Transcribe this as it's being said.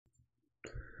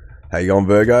How you going,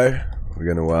 Virgo?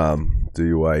 We're going to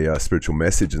do a spiritual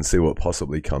message and see what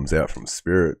possibly comes out from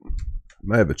spirit. You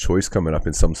may have a choice coming up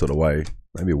in some sort of way.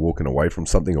 Maybe walking away from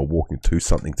something or walking to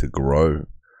something to grow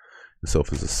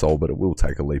yourself as a soul, but it will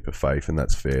take a leap of faith, and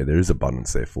that's fair. There is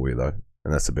abundance there for you, though,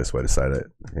 and that's the best way to say that.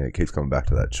 Yeah, it keeps coming back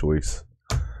to that choice.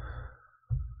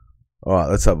 All right,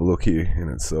 let's have a look here in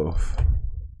itself.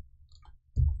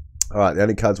 All right, the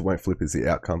only cards we won't flip is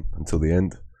the outcome until the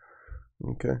end.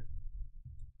 Okay.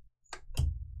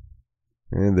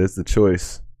 And there's the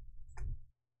choice.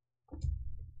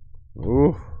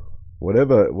 Ooh,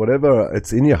 whatever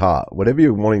it's in your heart, whatever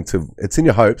you're wanting to, it's in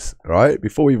your hopes, right?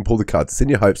 Before we even pull the cards, it's in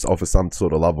your hopes to offer some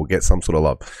sort of love or get some sort of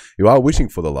love. You are wishing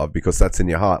for the love because that's in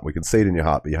your heart. We can see it in your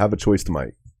heart, but you have a choice to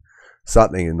make.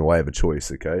 Something in the way of a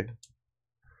choice, okay?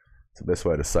 It's the best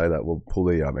way to say that. We'll pull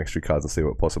the extra cards and see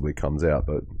what possibly comes out,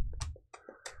 but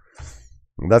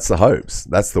that's the hopes.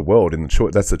 That's the world in the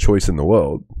choice. That's the choice in the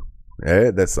world.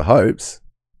 Yeah, that's the hopes.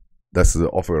 That's the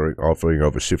offering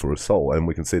of a shift or a soul, and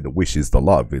we can see the wish is the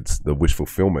love. It's the wish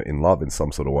fulfillment in love in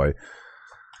some sort of way.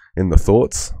 In the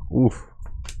thoughts, oof.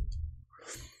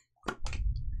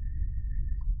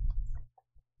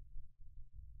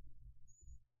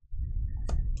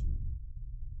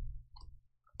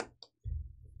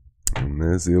 And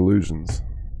there's the illusions.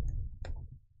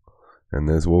 And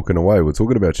there's walking away. We're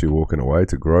talking about you walking away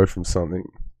to grow from something.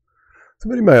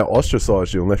 Somebody may have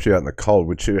ostracized you and left you out in the cold,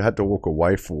 which you had to walk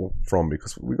away from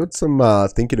because we got some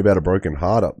thinking about a broken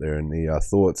heart up there in the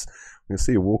thoughts. We can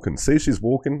see you walking. See, she's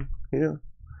walking here.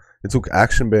 It took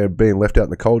action by being left out in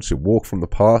the cold. She walked from the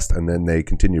past, and then they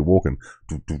continue walking,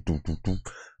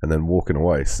 and then walking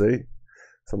away. See?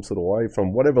 Some sort of way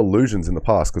from whatever illusions in the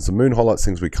past, because the moon highlights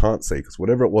things we can't see, because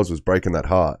whatever it was breaking that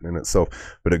heart in itself,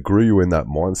 but it grew you in that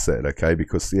mindset, okay?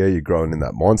 Because yeah, you're growing in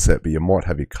that mindset, but you might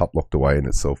have your cup locked away in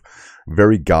itself,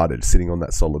 very guarded, sitting on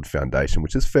that solid foundation,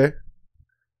 which is fair,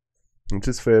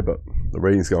 but the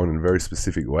reading's going in a very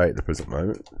specific way at the present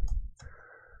moment.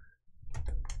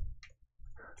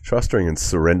 Trusting and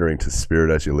surrendering to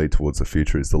spirit as you lead towards the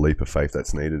future is the leap of faith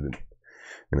that's needed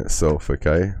in itself,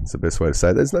 okay? It's the best way to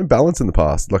say it. There's no balance in the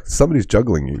past. Like somebody's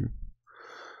juggling you.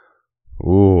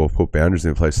 Oh, put boundaries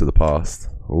in place to the past.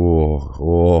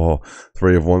 Oh,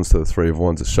 Three of Wands to the Three of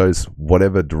Wands. It shows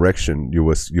whatever direction you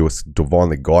were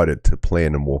divinely guided to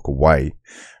plan and walk away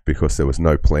because there was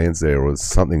no plans there or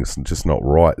something's just not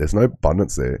right. There's no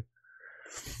abundance there.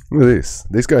 Look at this.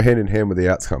 These go hand in hand with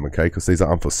the outcome, okay? Because these are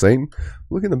unforeseen.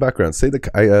 Look in the background. See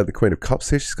the Queen of Cups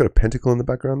here? She's got a pentacle in the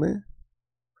background there.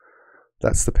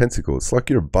 That's the pentacle. It's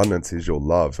like your abundance is your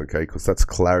love, okay? Because that's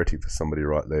clarity for somebody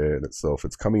right there in itself.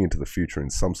 It's coming into the future in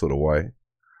some sort of way.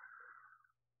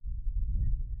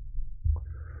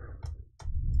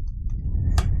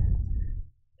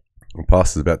 The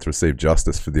past is about to receive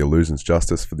justice for the illusions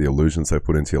they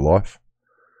put into your life.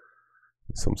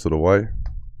 In some sort of way.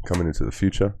 Coming into the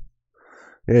future.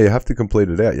 Yeah, you have to complete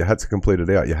it out. You had to complete it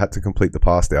out. You had to complete the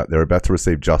past out. They're about to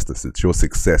receive justice. It's your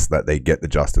success that they get the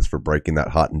justice for breaking that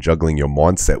heart and juggling your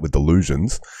mindset with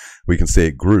delusions. We can see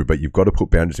it grew, but you've got to put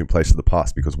boundaries in place to the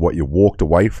past because what you walked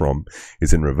away from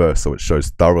is in reverse. So it shows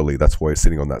thoroughly. That's why you're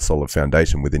sitting on that solid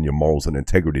foundation within your morals and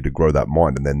integrity to grow that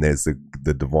mind. And then there's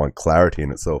the divine clarity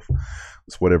in itself.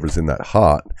 It's whatever's in that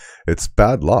heart. It's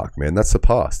bad luck, man. That's the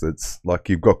past. It's like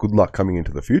you've got good luck coming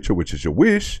into the future, which is your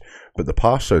wish, but the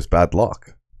past shows bad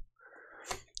luck.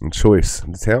 And choice.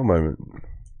 The Tower moment.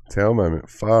 Tower moment.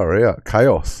 Far out.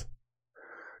 Chaos.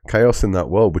 Chaos in that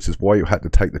world, which is why you had to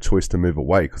take the choice to move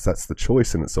away, because that's the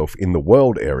choice in itself. In the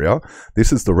world area,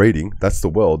 this is the reading. That's the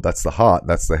world. That's the heart.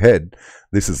 That's the head.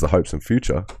 This is the hopes and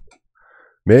future.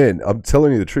 Man, I'm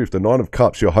telling you the truth. The Nine of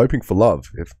Cups, you're hoping for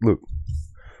love. Look.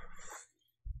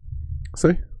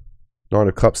 See? Nine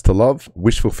of Cups to love,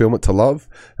 wish fulfillment to love,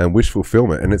 and wish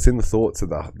fulfillment. And it's in the thoughts of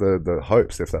the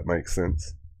hopes, if that makes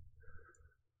sense.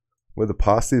 Where the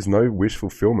past is, no wish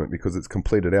fulfillment because it's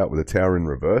completed out with a Tower in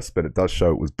reverse, but it does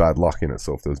show it was bad luck in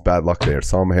itself. There was bad luck there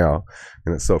somehow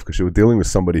in itself because you were dealing with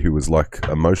somebody who was like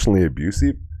emotionally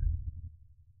abusive.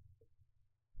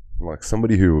 Like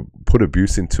somebody who put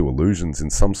abuse into illusions in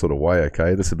some sort of way,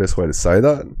 okay? That's the best way to say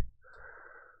that.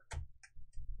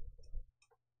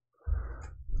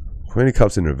 Queen of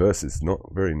Cups in reverse is not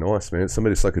very nice, man.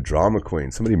 Somebody's like a drama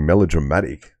queen, somebody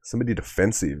melodramatic, somebody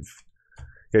defensive.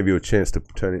 Gave you a chance to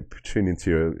tune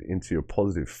into your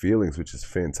positive feelings, which is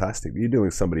fantastic. You're dealing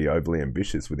with somebody overly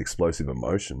ambitious with explosive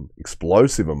emotion.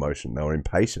 They were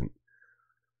impatient.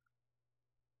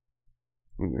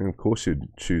 And of course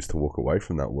you'd choose to walk away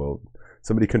from that world.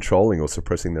 Somebody controlling or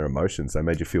suppressing their emotions. They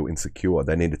made you feel insecure.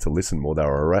 They needed to listen more. They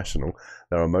were irrational.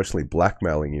 They're emotionally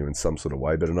blackmailing you in some sort of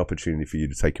way, but an opportunity for you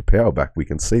to take your power back. We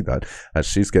can see that as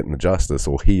she's getting the justice,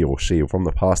 or he or she, or from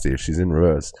the past here, she's in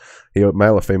reverse. Here,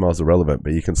 male or female is irrelevant,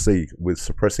 but you can see with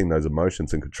suppressing those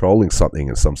emotions and controlling something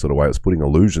in some sort of way, it's putting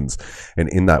illusions, and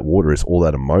in that water is all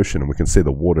that emotion, and we can see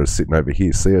the water is sitting over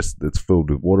here. See, it's filled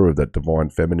with water, of that divine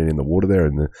feminine in the water there,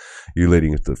 and you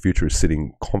leading into the future is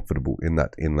sitting comfortable in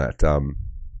that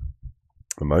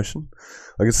emotion.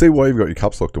 I can see why you've got your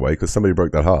cups locked away, because somebody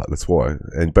broke that heart. That's why.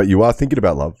 But you are thinking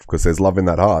about love, because there's love in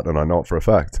that heart, and I know it for a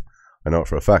fact. I know it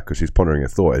for a fact because she's pondering her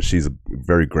thought, and she's a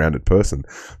very grounded person.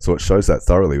 So it shows that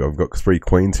thoroughly. I've got 3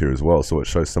 queens here as well. So it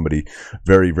shows somebody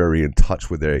very, very in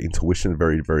touch with their intuition,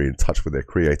 very, very in touch with their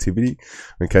creativity.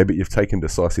 Okay, but you've taken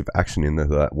decisive action in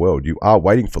that world. You are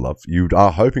waiting for love. You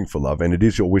are hoping for love, and it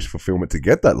is your wish fulfillment to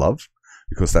get that love,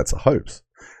 because that's the hopes.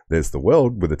 There's the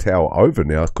world with the tower over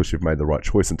now, because you've made the right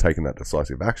choice and taken that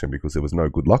decisive action, because there was no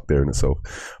good luck there in itself.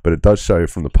 But it does show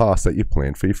from the past that you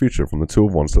planned for your future, from the 2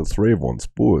 of Wands to the 3 of Wands,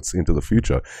 sports into the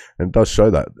future. And it does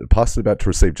show that the past is about to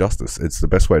receive justice. It's the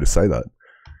best way to say that.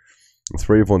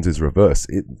 3 of Wands is reverse.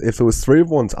 If there was 3 of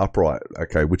Wands upright,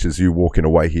 okay, which is you walking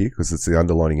away here, because it's the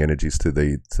underlining energies to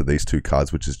these 2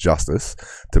 cards, which is justice,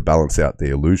 to balance out the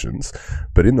illusions.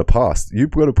 But in the past,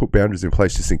 you've got to put boundaries in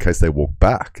place just in case they walk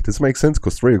back. Does it make sense?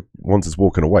 Because 3 of Wands is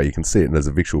walking away. You can see it, and there's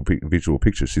a visual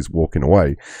picture. She's walking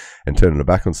away and turning her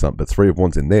back on something. But 3 of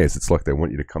Wands in theirs, it's like they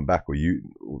want you to come back, or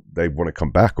they want to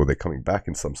come back, or they're coming back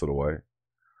in some sort of way.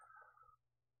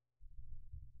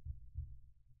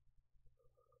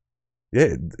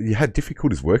 Yeah, you had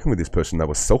difficulties working with this person. They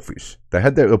were selfish.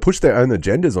 They pushed their own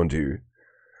agendas onto you.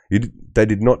 They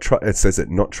did not trust. It says it,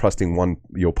 not trusting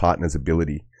your partner's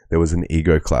ability. There was an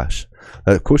ego clash.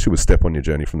 Of course, you would step on your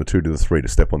journey from the 2 to the 3 to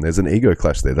step on. There's an ego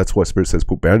clash there. That's why Spirit says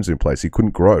put boundaries in place. You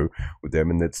couldn't grow with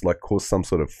them, and it's like caused some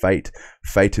sort of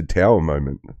fated tower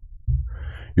moment.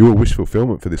 You were wish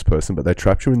fulfillment for this person, but they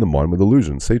trapped you in the mind with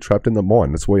illusions. See, trapped in the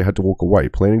mind. That's why you had to walk away,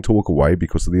 planning to walk away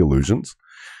because of the illusions.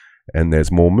 And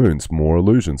there's more moons, more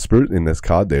illusions. Spirit in this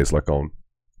card there is like on.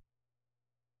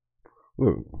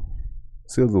 Look.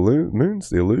 See the moons,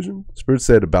 the illusion? Spirit's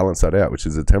there to balance that out, which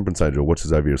is a temperance angel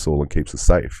watches over your soul and keeps us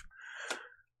safe.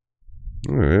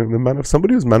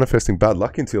 Somebody was manifesting bad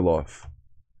luck into your life.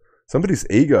 Somebody's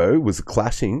ego was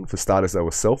clashing. For starters, they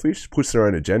were selfish, pushed their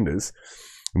own agendas,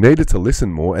 needed to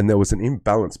listen more, and there was an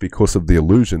imbalance because of the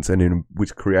illusions, and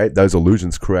those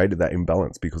illusions created that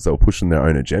imbalance because they were pushing their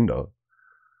own agenda.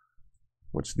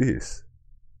 Watch this.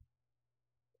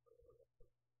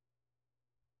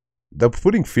 They're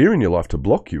putting fear in your life to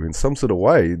block you in some sort of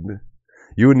way.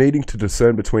 You were needing to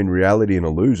discern between reality and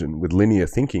illusion with linear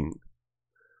thinking.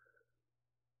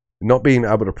 Not being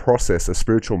able to process a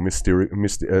spiritual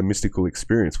mystical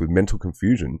experience with mental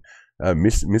confusion,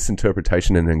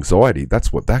 misinterpretation and anxiety.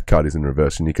 That's what that card is in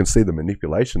reverse. And you can see the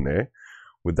manipulation there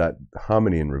with that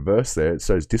harmony in reverse there. It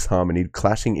shows disharmony,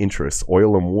 clashing interests,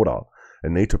 oil and water,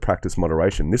 and need to practice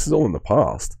moderation. This is all in the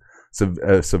past. So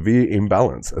a severe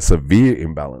imbalance,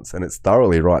 and it's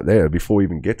thoroughly right there before we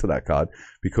even get to that card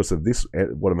because of this,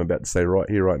 what I'm about to say right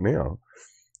here, right now.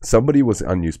 Somebody was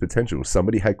unused potential.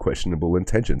 Somebody had questionable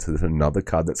intentions. There's another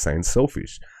card that's saying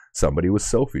selfish. Somebody was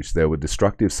selfish. There were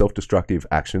destructive, self-destructive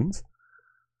actions,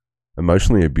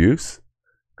 emotionally abuse,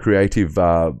 creative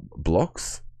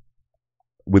blocks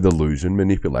with illusion,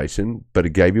 manipulation, but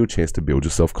it gave you a chance to build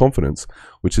your self-confidence,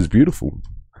 which is beautiful.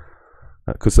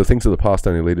 Because the things of the past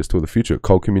only lead us to the future.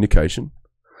 Cold communication,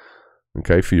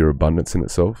 okay, for your abundance in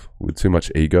itself, with too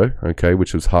much ego, okay,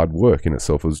 which was hard work in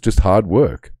itself. It was just hard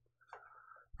work.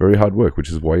 Very hard work,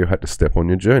 which is why you had to step on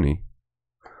your journey.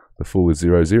 The Fool is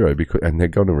 0-0, and they're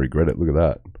going to regret it. Look at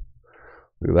that.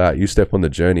 Look at that. You step on the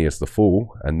journey as the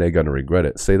Fool, and they're going to regret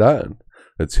it. See that?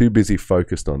 They're too busy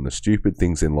focused on the stupid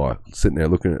things in life, sitting there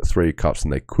looking at 3 cups,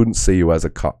 and they couldn't see you as a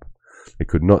cup. They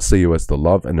could not see you as the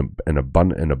love and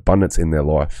abundance in their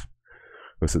life.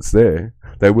 Because it's there.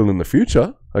 They will in the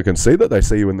future. I can see that they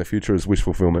see you in the future as wish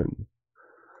fulfillment.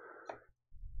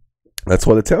 That's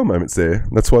why the Tower moment's there.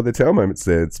 That's why the Tower moment's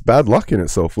there. It's bad luck in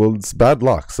itself. Well, it's bad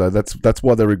luck. So that's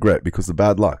why they regret, because of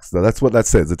bad luck. So that's what that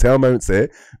says. The Tower moment's there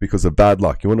because of bad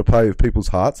luck. You want to play with people's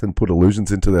hearts and put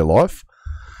illusions into their life?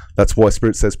 That's why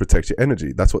Spirit says protect your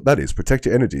energy. That's what that is. Protect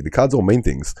your energy. The cards all mean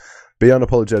things. Be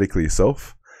unapologetically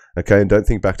yourself. Okay, and don't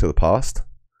think back to the past,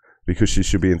 because you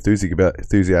should be enthusiastic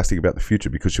about the future,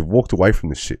 because you've walked away from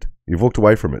this shit. You've walked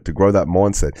away from it to grow that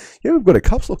mindset. Yeah, we've got a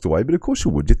cups locked away, but of course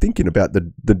you would. You're thinking about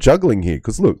the juggling here,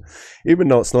 because look, even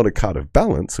though it's not a card of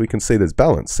balance, we can see there's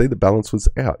balance. See, the balance was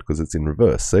out because it's in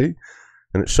reverse. See,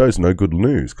 And it shows no good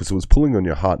news because it was pulling on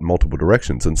your heart in multiple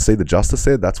directions. And see the justice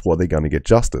there? That's why they're going to get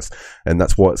justice. And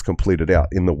that's why it's completed out.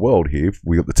 In the world here,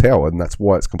 we got the tower, and that's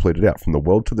why it's completed out. From the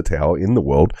world to the tower, in the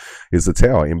world is the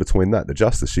tower. In between that, the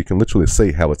justice. You can literally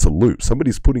see how it's a loop.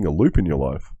 Somebody's putting a loop in your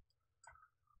life.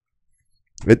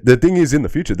 The thing is, in the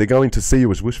future, they're going to see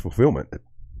you as wish fulfillment.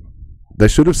 They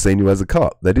should have seen you as a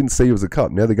cup. They didn't see you as a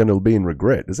cup. Now they're going to be in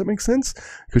regret. Does that make sense?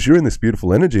 Because you're in this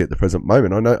beautiful energy at the present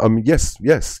moment. I know,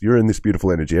 yes, you're in this beautiful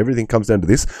energy. Everything comes down to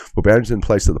this. Put boundaries in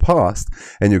place to the past,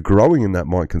 and you're growing in that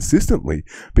mind consistently.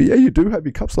 But yeah, you do have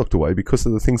your cups locked away because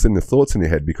of the things in the thoughts in your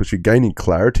head, because you're gaining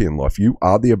clarity in life. You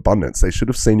are the abundance. They should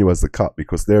have seen you as the cup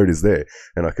because there it is there.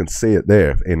 And I can see it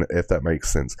there, if that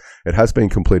makes sense. It has been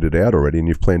completed out already, and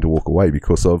you've planned to walk away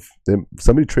because of them.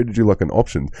 Somebody treated you like an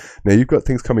option. Now you've got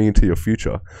things coming into your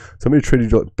future. Somebody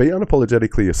treated you like, be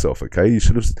unapologetically yourself, okay? You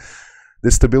should have,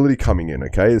 there's stability coming in,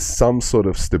 okay? There's some sort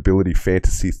of stability,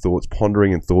 fantasy, thoughts,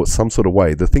 pondering and thoughts, some sort of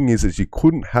way. The thing is you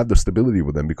couldn't have the stability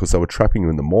with them because they were trapping you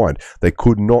in the mind. They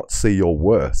could not see your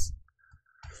worth.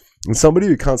 And somebody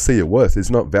who can't see your worth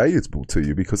is not valuable to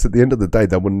you because at the end of the day,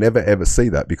 they will never ever see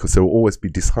that because there will always be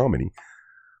disharmony.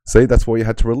 See, that's why you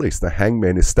had to release. The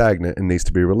hangman is stagnant and needs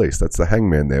to be released. That's the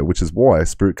hangman there, which is why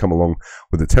Spirit come along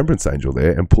with the temperance angel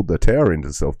there and pulled the tower into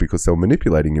itself because they were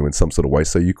manipulating you in some sort of way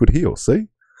so you could heal. See?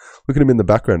 Look at him in the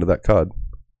background of that card.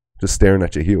 Just staring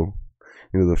at your heel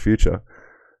into the future.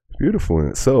 Beautiful in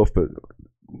itself, but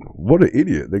what an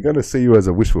idiot. They're going to see you as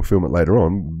a wish fulfillment later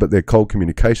on, but their cold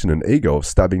communication and ego of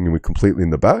stabbing you completely in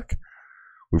the back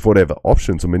with whatever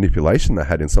options or manipulation they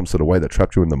had in some sort of way that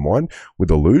trapped you in the mind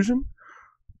with illusion.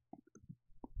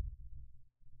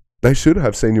 They should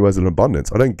have seen you as an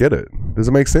abundance. I don't get it. Does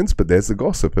it make sense? But there's the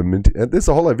gossip. And there's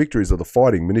the hollow victories of the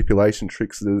fighting, manipulation,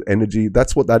 tricks, the energy.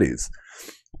 That's what that is.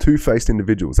 Two-faced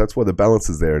individuals. That's why the balance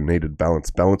is there and needed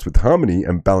balance. Balance with harmony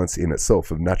and balance in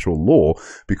itself of natural law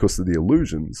because of the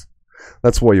illusions.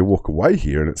 That's why you walk away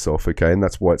here in itself, okay? And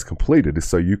that's why it's completed, is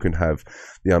so you can have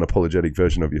the unapologetic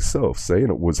version of yourself, see?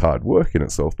 And it was hard work in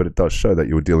itself, but it does show that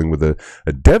you were dealing with a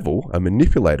devil, a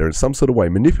manipulator in some sort of way.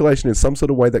 Manipulation in some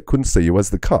sort of way that couldn't see you as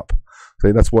the cup.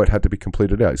 See, that's why it had to be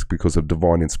completed out. It's because of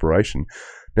divine inspiration.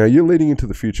 Now, you're leading into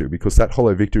the future because that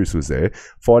hollow victories was there,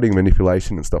 fighting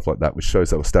manipulation and stuff like that, which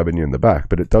shows they were stabbing you in the back,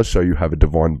 but it does show you have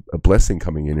a blessing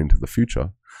coming in into the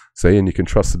future. See, and you can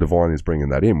trust the divine is bringing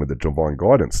that in with the divine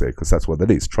guidance there, because that's what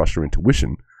that is. Trust your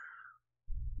intuition.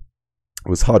 It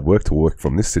was hard work to work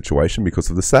from this situation because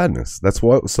of the sadness. That's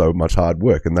why it was so much hard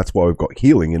work, and that's why we've got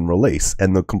healing and release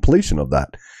and the completion of that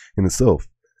in itself.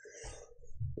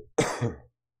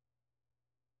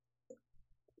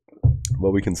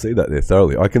 Well, we can see that there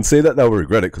thoroughly. I can see that they'll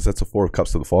regret it because that's a 4 of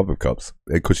Cups to the 5 of Cups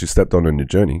because you stepped on your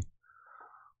journey.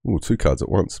 Ooh, 2 cards at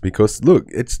once. Because, look,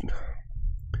 it's...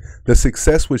 The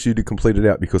success was you to complete it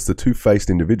out because the two-faced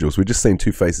individuals, we've just seen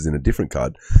two faces in a different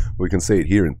card. We can see it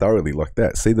here and thoroughly like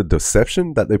that. See the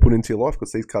deception that they put into your life?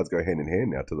 Because these cards go hand in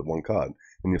hand now to the one card.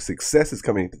 And your success is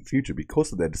coming into the future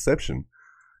because of their deception.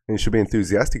 And you should be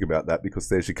enthusiastic about that because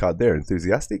there's your card there.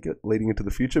 Enthusiastic leading into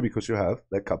the future because you have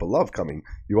that cup of love coming.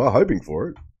 You are hoping for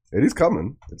it. It is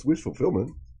coming. It's wish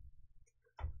fulfillment.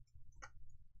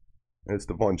 And it's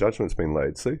divine judgment's been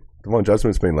laid. See? Divine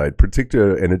judgment's been laid. Protect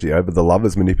your energy over the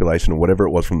lover's manipulation or whatever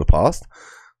it was from the past.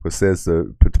 Because there's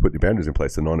to put your boundaries in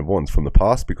place, the 9 of Wands from the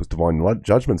past, because divine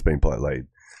judgment's been laid.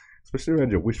 Especially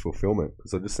around your wish fulfillment.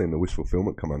 Because I've just seen the wish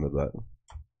fulfillment come under that.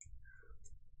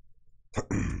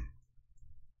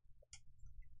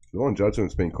 Divine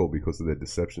judgment's been called because of their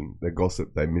deception, their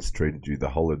gossip, they mistreated you, the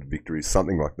hollowed victories,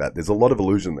 something like that. There's a lot of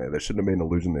illusion there. There shouldn't have been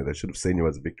illusion there. They should have seen you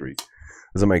as a victory.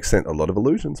 Does it make sense? A lot of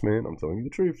illusions, man. I'm telling you the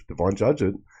truth. Divine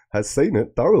judgment has seen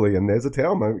it thoroughly, and there's a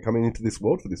tower moment coming into this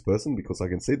world for this person because I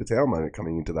can see the tower moment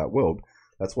coming into that world.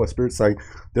 That's why Spirit's saying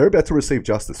they're about to receive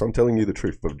justice. I'm telling you the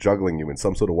truth of juggling you in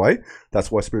some sort of way. That's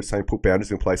why Spirit's saying put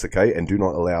boundaries in place, okay, and do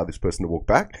not allow this person to walk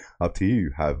back. Up to you.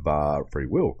 You have free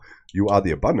will. You are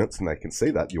the abundance, and they can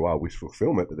see that. You are wish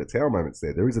fulfillment, but the tower moment's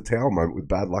there. There is a tower moment with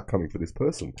bad luck coming for this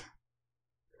person.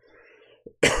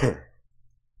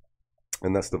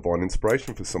 And that's divine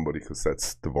inspiration for somebody because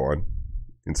that's divine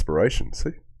inspiration.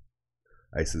 See?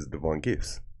 Aces are divine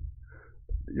gifts.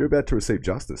 You're about to receive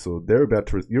justice, or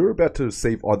you're about to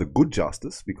receive either good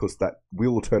justice because that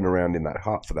will turn around in that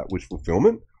heart for that wish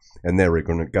fulfillment, and they're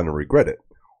going to regret it.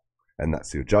 And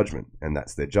that's your judgment, and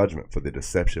that's their judgment for the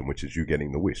deception, which is you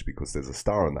getting the wish, because there's a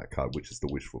star on that card, which is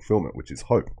the wish fulfillment, which is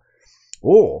hope.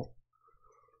 Or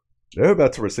they're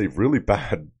about to receive really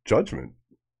bad judgment.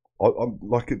 I'm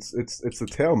like it's the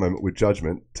tower moment with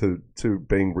judgment to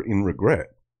being in regret.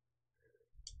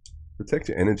 Protect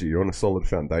your energy. You're on a solid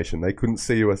foundation. They couldn't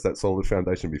see you as that solid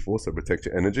foundation before, so protect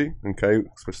your energy, okay?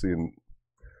 Especially in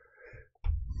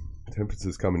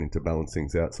temperatures coming in to balance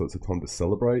things out, so it's a time to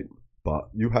celebrate. But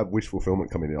you have wish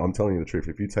fulfillment coming in. I'm telling you the truth.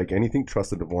 If you take anything,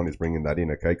 trust the divine is bringing that in,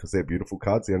 okay? Because they're beautiful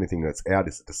cards. The only thing that's out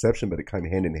is a deception, but it came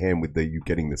hand in hand with you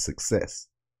getting the success.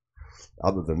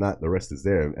 Other than that, the rest is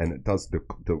there, and it does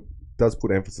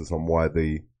put emphasis on why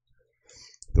the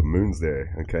moon's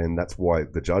there, okay? And that's why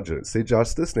the judge is. See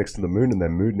justice next to the moon, and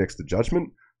then moon next to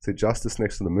judgment. See justice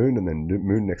next to the moon, and then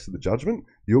moon next to the judgment.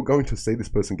 You're going to see this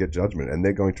person get judgment, and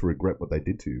they're going to regret what they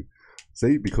did to you.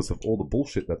 See, because of all the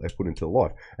bullshit that they put into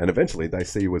life, and eventually they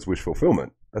see you as wish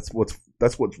fulfillment. That's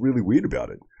what's really weird about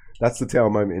it. That's the Tower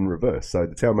moment in reverse. So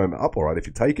the Tower moment up, all right. If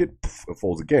you take it, it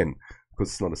falls again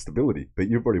because it's not a stability. But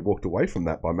you've already walked away from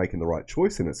that by making the right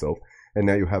choice in itself, and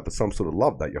now you have some sort of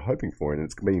love that you're hoping for, and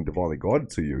it's being divinely guided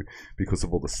to you because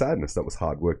of all the sadness that was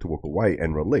hard work to walk away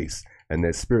and release. And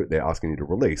there's spirit there asking you to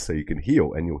release so you can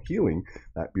heal, and you're healing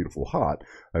that beautiful heart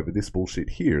over this bullshit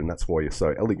here, and that's why you're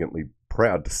so elegantly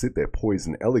proud to sit there poised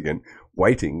and elegant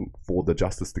waiting for the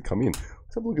justice to come in.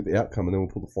 Let's have a look at the outcome and then we'll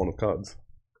pull the final cards.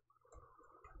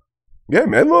 Yeah,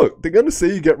 man, look, they're going to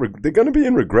see you they're going to be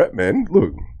in regret, man.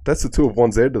 Look, that's the Two of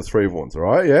Wands there to the Three of Wands, all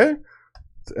right, yeah?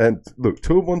 And look,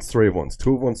 Two of Wands, Three of Wands,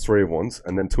 Two of Wands, Three of Wands,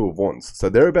 and then Two of Wands. So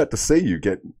they're about to see you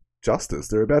get justice.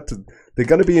 They're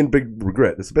going to be in big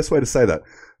regret. That's the best way to say that.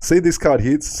 See this card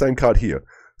here? It's the same card here.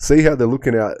 See how they're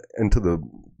looking out into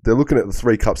they're looking at the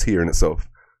Three Cups here in itself.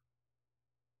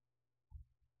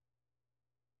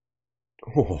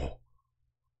 Oh.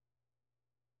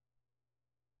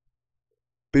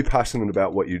 Be passionate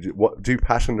about what you do. Do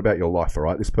passionate about your life, all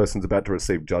right? This person's about to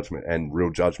receive judgment, and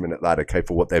real judgment at that, okay,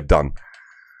 for what they've done.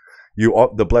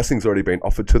 The blessing's already been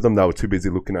offered to them. They were too busy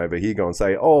looking over here, go and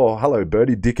say, oh, hello,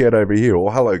 birdie, dickhead over here,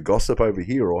 or hello, gossip over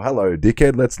here, or hello,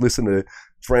 dickhead, let's listen to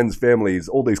friends, families,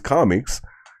 all these karmics,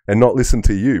 and not listen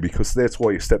to you, because that's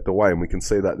why you stepped away, and we can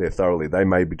see that there thoroughly. They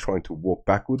may be trying to walk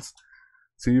backwards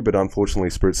to you, but unfortunately,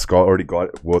 Spirit's already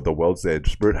guided, the world's there.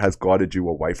 Spirit has guided you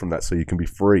away from that so you can be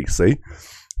free, see?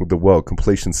 With the world,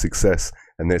 completion, success,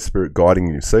 and their Spirit guiding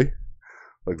you, see?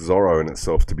 Like Zorro in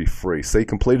itself, to be free. See,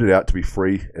 complete it out to be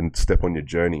free and step on your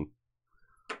journey.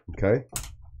 Okay?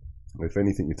 If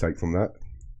anything you take from that,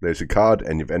 there's your card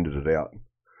and you've ended it out.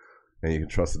 And you can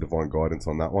trust the divine guidance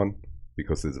on that one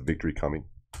because there's a victory coming.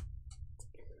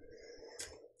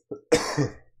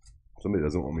 Somebody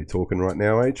doesn't want me talking right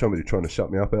now, eh? Somebody trying to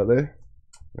shut me up out there.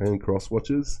 And cross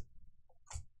watches.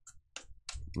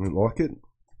 Don't like it?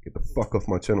 Get the fuck off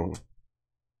my channel.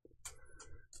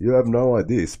 You have no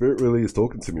idea. Spirit really is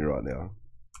talking to me right now.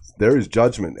 There is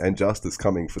judgment and justice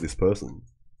coming for this person.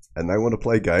 And they want to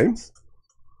play games?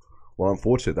 Well,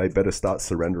 unfortunately, they better start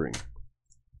surrendering.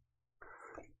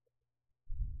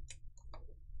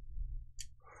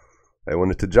 They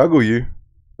wanted to juggle you.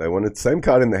 They wanted the same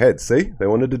card in the head, see? They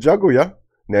wanted to juggle you.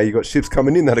 Now you got ships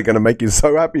coming in that are going to make you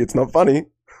so happy, it's not funny.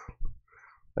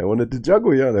 They wanted to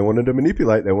juggle you. They wanted to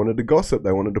manipulate. They wanted to gossip.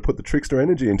 They wanted to put the trickster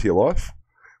energy into your life.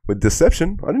 With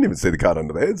deception. I didn't even see the card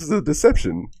under there. It's a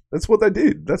deception. That's what they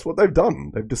did. That's what they've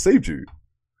done. They've deceived you.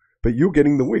 But you're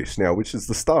getting the wish now, which is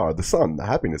the star, the sun, the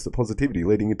happiness, the positivity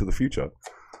leading into the future.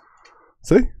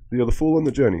 See? You're the fool on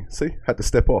the journey. See? Had to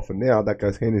step off. And now that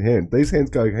goes hand in hand. These hands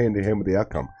go hand in hand with the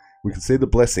outcome. We can see the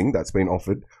blessing that's been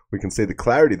offered. We can see the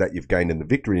clarity that you've gained and the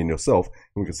victory in yourself.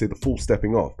 And we can see the full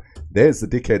stepping off. There's the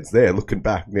dickheads there looking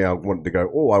back now, wanting to go,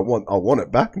 oh, I want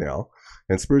it back now.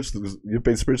 And spiritually, you've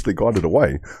been spiritually guided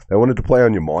away. They wanted to play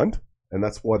on your mind. And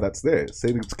that's why that's there.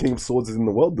 See, the King of Swords is in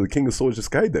the world. The King of Swords just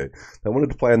stayed there. They wanted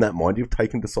to play on that mind. You've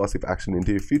taken decisive action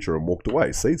into your future and walked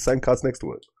away. See, same card's next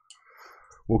to it.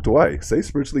 Walked away. See,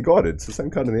 spiritually guided. It's the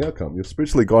same card in the outcome. You're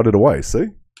spiritually guided away. See?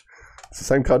 It's the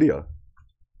same card here.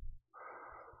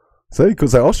 See,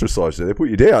 because they ostracized you. They put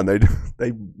you down.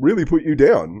 They really put you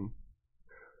down.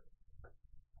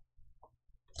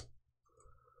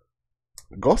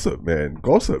 Gossip, man.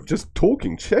 Gossip. Just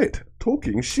talking shit.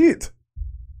 Talking shit.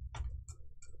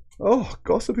 Oh,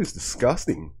 gossip is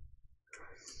disgusting.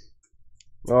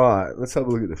 Alright, let's have a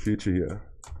look at the future here.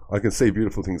 I can see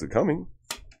beautiful things are coming.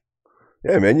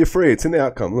 Yeah, man, you're free. It's in the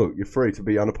outcome. Look, you're free to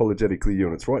be unapologetically you,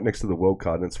 and it's right next to the world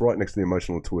card, and it's right next to the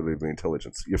emotional intuitive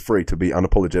intelligence. You're free to be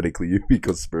unapologetically you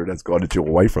because Spirit has guided you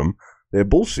away from their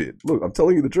bullshit. Look, I'm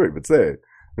telling you the truth. It's there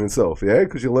in itself, yeah?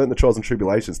 Because you learn the trials and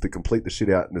tribulations to complete the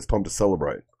shit out, and it's time to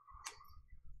celebrate.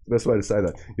 Best way to say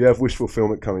that. You have wish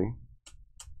fulfillment coming.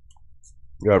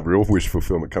 You have real wish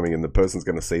fulfillment coming, and the person's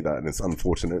going to see that, and it's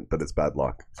unfortunate, but it's bad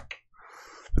luck.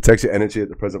 Protect your energy at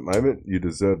the present moment. You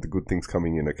deserve the good things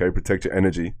coming in, okay? Protect your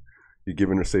energy. You give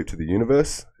and receive to the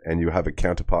universe, and you have a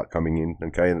counterpart coming in,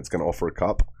 okay, and it's going to offer a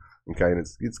cup, okay, and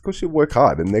it's because you work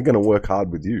hard, and they're going to work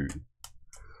hard with you.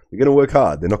 They're going to work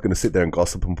hard. They're not going to sit there and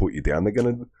gossip and put you down. They're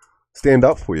going to stand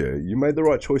up for you. You made the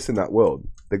right choice in that world.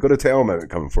 They've got a tower moment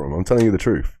coming for them. I'm telling you the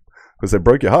truth, because they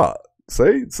broke your heart. See,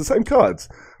 it's the same cards.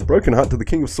 Broken heart to the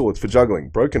King of Swords for juggling.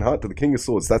 Broken heart to the King of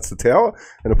Swords. That's the tower,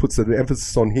 and it puts the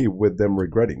emphasis on here with them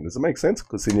regretting. Does it make sense?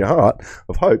 Because in your heart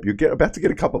of hope, you're about to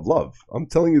get a cup of love. I'm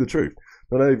telling you the truth.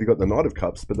 Not only have you got the Knight of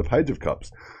Cups, but the Page of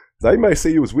Cups. They may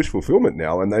see you as wish fulfillment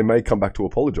now, and they may come back to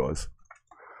apologize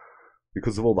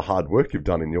because of all the hard work you've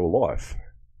done in your life.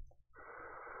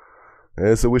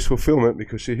 There's the wish fulfillment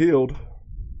because you're healed.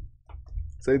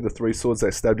 See the 3 swords they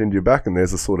stabbed into your back, and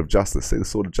there's the sword of justice. See the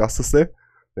sword of justice there?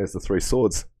 There's the 3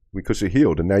 swords because you're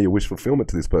healed, and now you wish fulfillment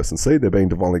to this person. See, they're being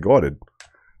divinely guided.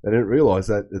 They didn't realize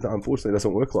that it unfortunately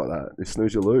doesn't work like that. You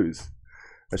snooze, you lose.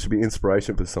 That should be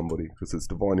inspiration for somebody because it's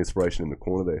divine inspiration in the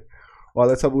corner there. All right,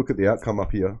 let's have a look at the outcome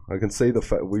up here. I can see the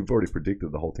fact we've already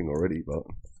predicted the whole thing already, but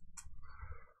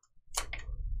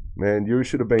man, you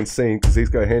should have been seen because these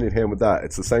go hand in hand with that.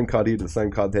 It's the same card here to the same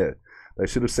card there. They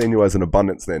should have seen you as an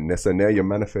abundance then. So now you're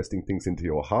manifesting things into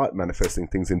your heart, manifesting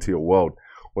things into your world.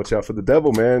 Watch out for the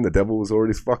devil, man. The devil was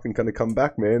already fucking going to come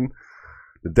back, man.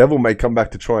 The devil may come back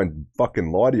to try and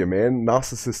fucking lie to you, man.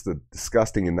 Narcissists are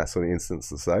disgusting in that sort of instance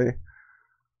to say.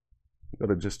 Got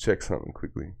to just check something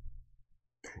quickly.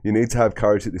 You need to have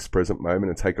courage at this present moment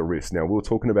and take a risk. Now, we were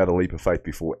talking about a leap of faith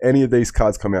before. Any of these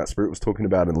cards come out, Spirit was talking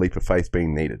about a leap of faith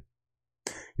being needed.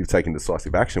 You've taken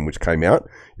decisive action, which came out.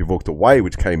 You've walked away,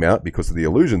 which came out because of the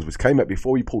illusions, which came out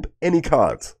before you pulled any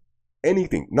cards.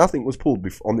 Anything. Nothing was pulled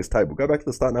on this table. Go back to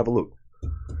the start and have a look.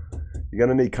 You're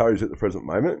going to need courage at the present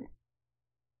moment.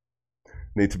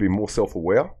 Need to be more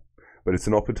self-aware. But it's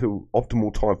an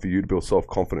optimal time for you to build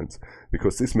self-confidence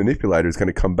because this manipulator is going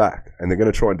to come back and they're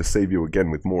going to try and deceive you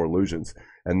again with more illusions.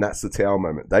 And that's the tower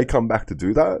moment. They come back to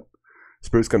do that.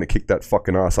 Spirit's going to kick that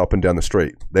fucking ass up and down the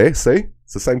street. There, see?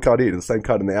 It's the same card here. The same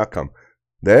card in the outcome.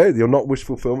 There, you're not wish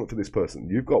fulfillment for this person.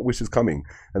 You've got wishes coming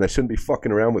and they shouldn't be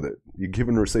fucking around with it. You give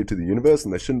and receive to the universe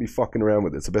and they shouldn't be fucking around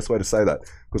with it. It's the best way to say that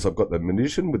because I've got the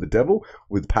magician with the devil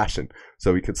with passion.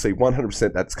 So we could see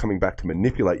 100% that's coming back to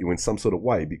manipulate you in some sort of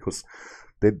way because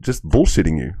they're just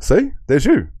bullshitting you. See? There's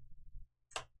you.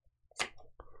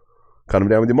 Cut them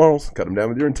down with your morals. Cut them down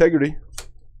with your integrity.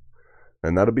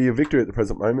 And that'll be your victory at the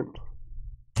present moment.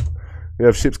 You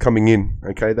have ships coming in,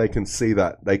 okay? They can see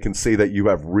that. They can see that you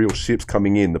have real ships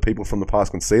coming in. The people from the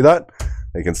past can see that.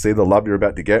 They can see the love you're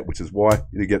about to get, which is why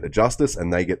you get the justice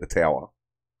and they get the tower.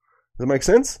 Does that make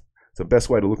sense? It's the best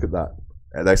way to look at that.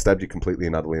 They stabbed you completely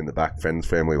and utterly in the back, friends,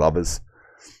 family, lovers.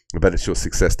 But it's your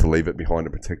success to leave it behind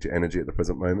and protect your energy at the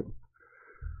present moment.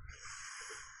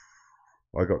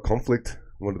 I got conflict.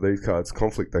 What are these cards?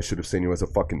 Conflict. They should have seen you as a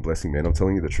fucking blessing, man. I'm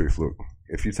telling you the truth. Look,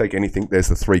 if you take anything, there's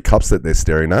the 3 cups that they're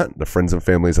staring at, the friends and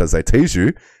families as they tease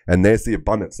you, and there's the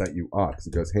abundance that you are, because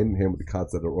it goes hand in hand with the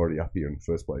cards that are already up here in the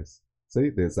first place. See,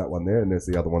 there's that one there, and there's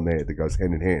the other one there that goes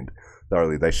hand in hand.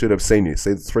 Thoroughly, they should have seen you.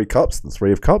 See the 3 cups, the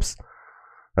 3 of cups?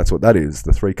 That's what that is,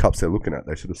 the 3 cups they're looking at.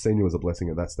 They should have seen you as a blessing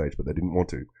at that stage, but they didn't want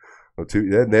to.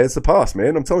 Yeah, there's the past,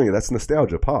 man. I'm telling you, that's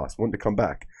nostalgia, past, wanting to come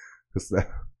back. Because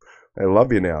they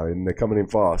love you now, and they're coming in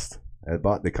fast.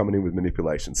 But they're coming in with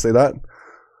manipulation. See that?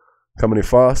 Coming in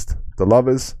fast. The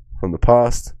lovers from the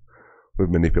past with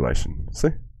manipulation. See?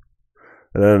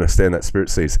 I don't understand that Spirit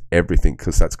sees everything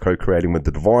because that's co-creating with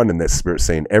the divine, and that Spirit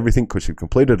seeing everything because you've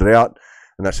completed it out,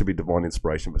 and that should be divine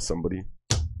inspiration for somebody.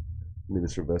 Let me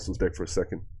just reversals deck for a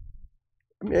second.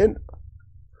 Man,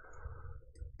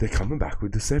 they're coming back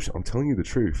with deception. I'm telling you the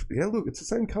truth. Yeah, look, it's the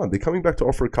same card. They're coming back to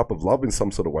offer a cup of love in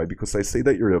some sort of way because they see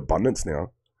that you're in abundance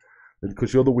now. And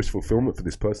because you're the wish fulfillment for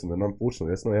this person. And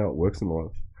unfortunately, that's not how it works in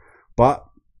life. But,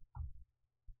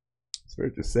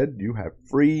 Spirit just said, you have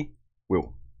free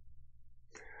will.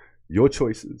 Your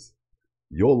choices,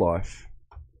 your life,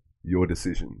 your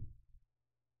decision.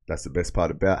 That's the best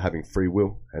part about having free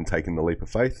will and taking the leap of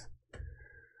faith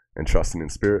and trusting in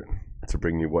Spirit to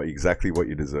bring you exactly what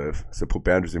you deserve. So put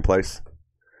boundaries in place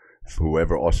for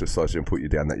whoever ostracized you and put you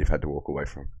down that you've had to walk away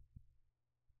from.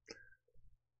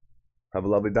 Have a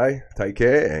lovely day. Take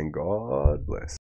care and God bless.